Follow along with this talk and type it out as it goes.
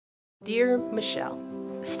Dear Michelle,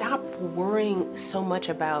 stop worrying so much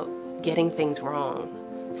about getting things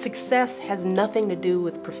wrong. Success has nothing to do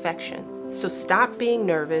with perfection. So stop being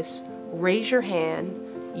nervous, raise your hand,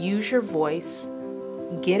 use your voice,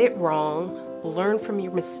 get it wrong, learn from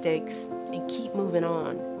your mistakes, and keep moving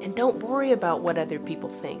on. And don't worry about what other people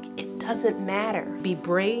think. It doesn't matter. Be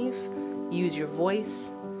brave, use your voice,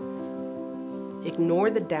 ignore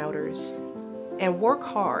the doubters, and work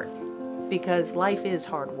hard, because life is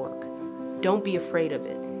hard work. Don't be afraid of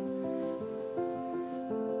it.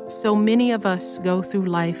 So many of us go through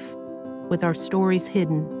life with our stories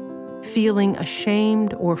hidden, feeling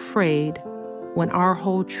ashamed or afraid when our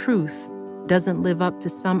whole truth doesn't live up to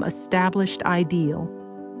some established ideal.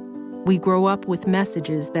 We grow up with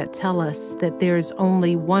messages that tell us that there's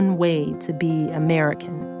only one way to be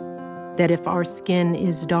American, that if our skin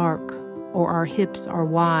is dark or our hips are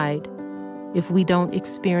wide, if we don't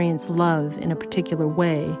experience love in a particular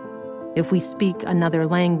way, if we speak another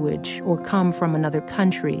language or come from another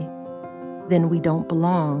country, then we don't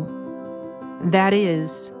belong. That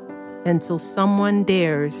is, until someone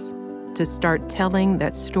dares to start telling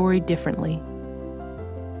that story differently.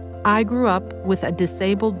 I grew up with a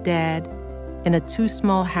disabled dad in a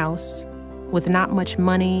too-small house with not much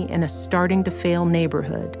money in a starting-to-fail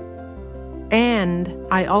neighborhood. And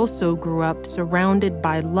I also grew up surrounded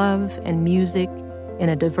by love and music in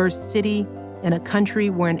a diverse city, in a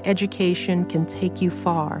country where an education can take you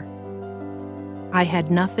far. I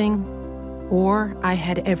had nothing, or I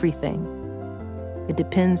had everything. It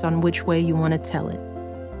depends on which way you want to tell it.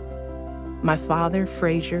 My father,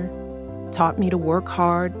 Frazier, taught me to work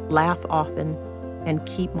hard, laugh often, and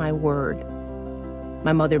keep my word.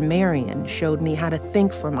 My mother, Marion, showed me how to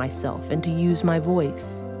think for myself and to use my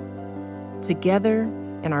voice. Together,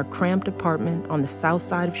 in our cramped apartment on the south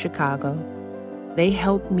side of Chicago, they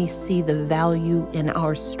helped me see the value in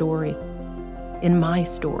our story, in my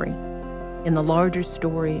story, in the larger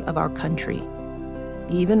story of our country.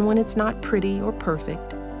 Even when it's not pretty or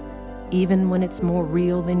perfect, even when it's more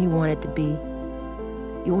real than you want it to be,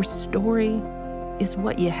 your story is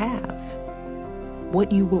what you have,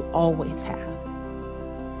 what you will always have.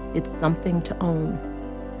 It's something to own.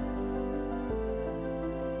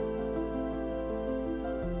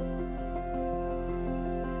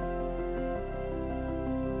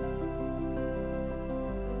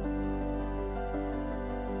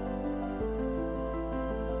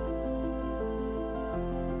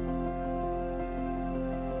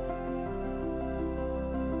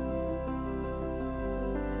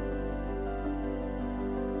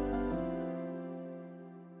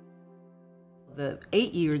 The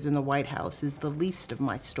 8 years in the White House is the least of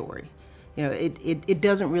my story. You know, it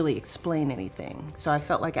doesn't really explain anything. So I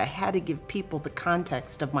felt like I had to give people the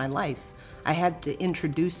context of my life. I had to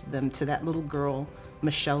introduce them to that little girl,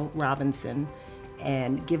 Michelle Robinson,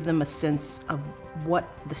 and give them a sense of what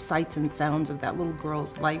the sights and sounds of that little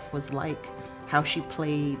girl's life was like, how she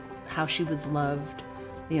played, how she was loved,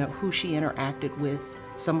 you know, who she interacted with,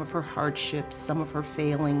 some of her hardships, some of her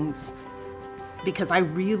failings. Because I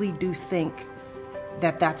really do think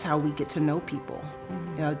that that's how we get to know people.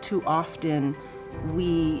 You know, too often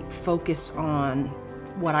we focus on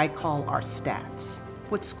what I call our stats.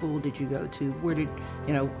 What school did you go to? Where did,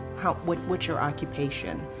 you know, what's your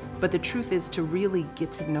occupation? But the truth is, to really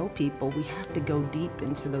get to know people, we have to go deep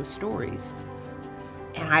into those stories.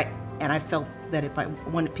 And I felt that if I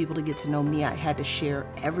wanted people to get to know me, I had to share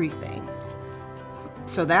everything.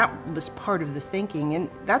 So that was part of the thinking, and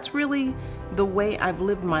that's really the way I've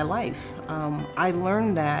lived my life. I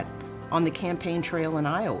learned that on the campaign trail in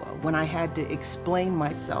Iowa, when I had to explain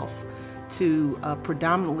myself to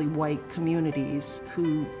predominantly white communities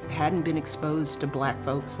who hadn't been exposed to black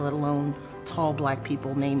folks, let alone tall black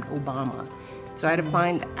people named Obama. So I had to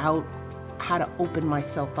find out how to open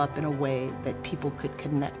myself up in a way that people could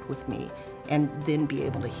connect with me and then be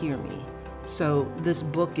able to hear me. So this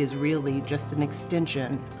book is really just an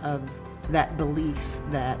extension of that belief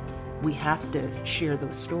that we have to share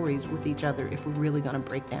those stories with each other if we're really going to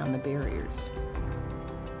break down the barriers.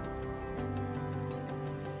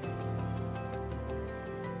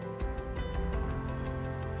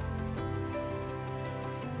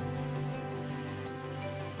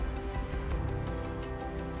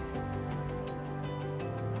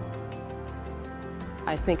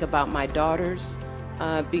 I think about my daughters.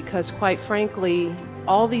 Because quite frankly,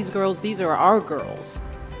 all these girls, these are our girls.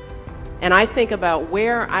 And I think about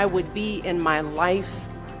where I would be in my life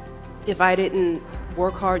if I didn't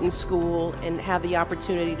work hard in school and have the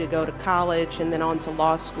opportunity to go to college and then on to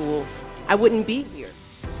law school. I wouldn't be here.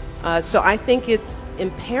 So I think it's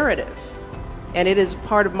imperative And it is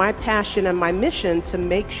part of my passion and my mission to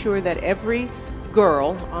make sure that every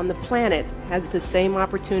girl on the planet has the same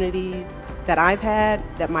opportunity that I've had,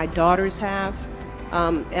 that my daughters have.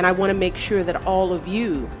 And I want to make sure that all of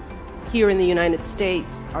you here in the United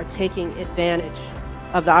States are taking advantage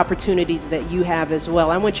of the opportunities that you have as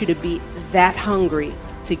well. I want you to be that hungry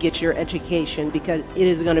to get your education, because it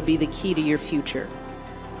is going to be the key to your future.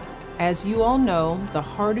 As you all know, the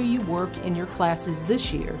harder you work in your classes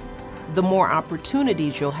this year, the more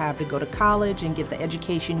opportunities you'll have to go to college and get the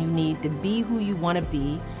education you need to be who you want to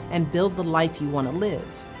be and build the life you want to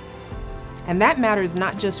live. And that matters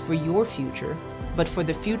not just for your future, but for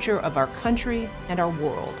the future of our country and our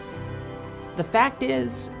world. The fact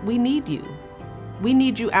is, we need you. We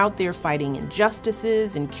need you out there fighting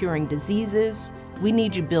injustices and curing diseases. We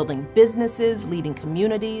need you building businesses, leading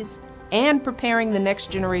communities, and preparing the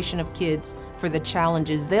next generation of kids for the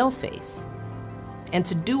challenges they'll face. And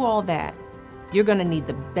to do all that, you're going to need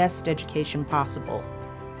the best education possible.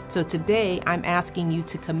 So today, I'm asking you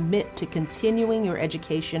to commit to continuing your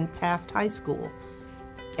education past high school.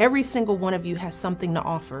 Every single one of you has something to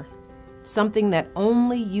offer, something that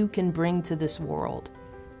only you can bring to this world.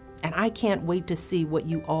 And I can't wait to see what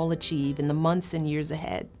you all achieve in the months and years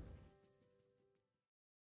ahead.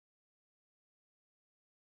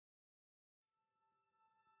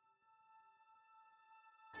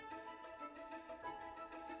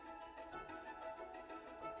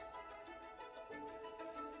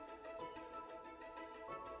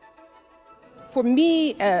 For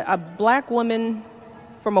me, a black woman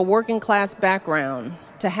from a working class background,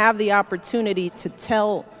 to have the opportunity to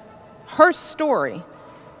tell her story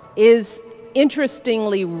is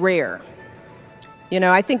interestingly rare. You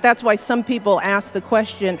know, I think that's why some people ask the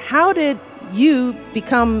question, how did you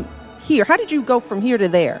become here? How did you go from here to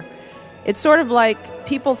there? It's sort of like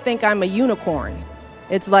people think I'm a unicorn.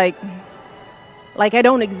 It's like I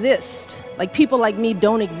don't exist. Like people like me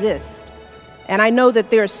don't exist. And I know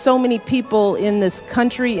that there are so many people in this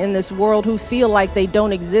country, in this world, who feel like they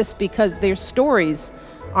don't exist because their stories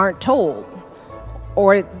aren't told,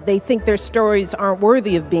 or they think their stories aren't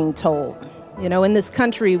worthy of being told. You know, in this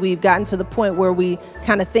country, we've gotten to the point where we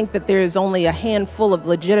kind of think that there's only a handful of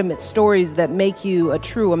legitimate stories that make you a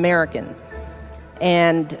true American.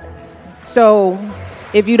 And so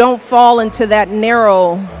if you don't fall into that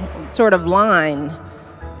narrow sort of line,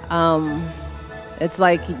 it's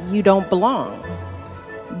like you don't belong.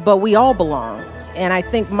 But we all belong. And I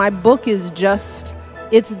think my book is just,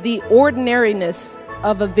 it's the ordinariness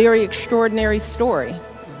of a very extraordinary story.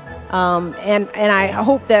 And I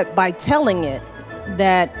hope that by telling it,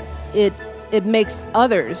 that it makes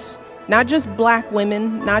others, not just black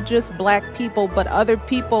women, not just black people, but other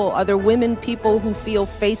people, other women, people who feel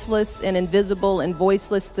faceless and invisible and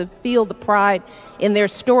voiceless, to feel the pride in their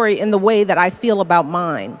story in the way that I feel about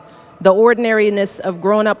mine. The ordinariness of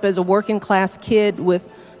growing up as a working class kid with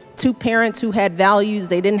two parents who had values.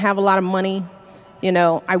 They didn't have a lot of money. You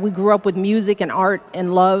know, we grew up with music and art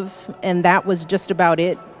and love, and that was just about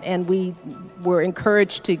it. And we were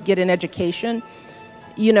encouraged to get an education.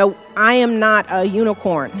 You know, I am not a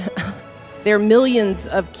unicorn. There are millions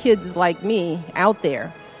of kids like me out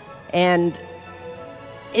there. And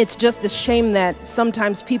it's just a shame that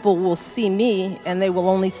sometimes people will see me and they will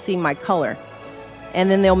only see my color. And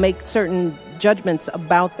then they'll make certain judgments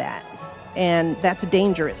about that. And that's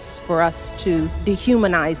dangerous for us to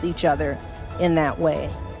dehumanize each other in that way.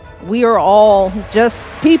 We are all just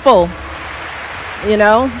people, you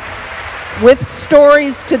know, with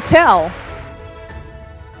stories to tell.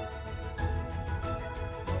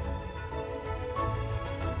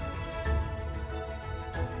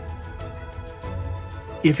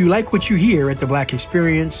 If you like what you hear at The Black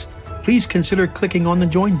Experience, please consider clicking on the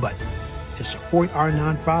Join button to support our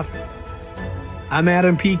nonprofit. I'm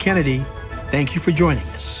Adam P. Kennedy. Thank you for joining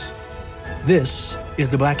us. This is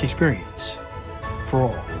The Black Experience for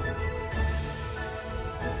all.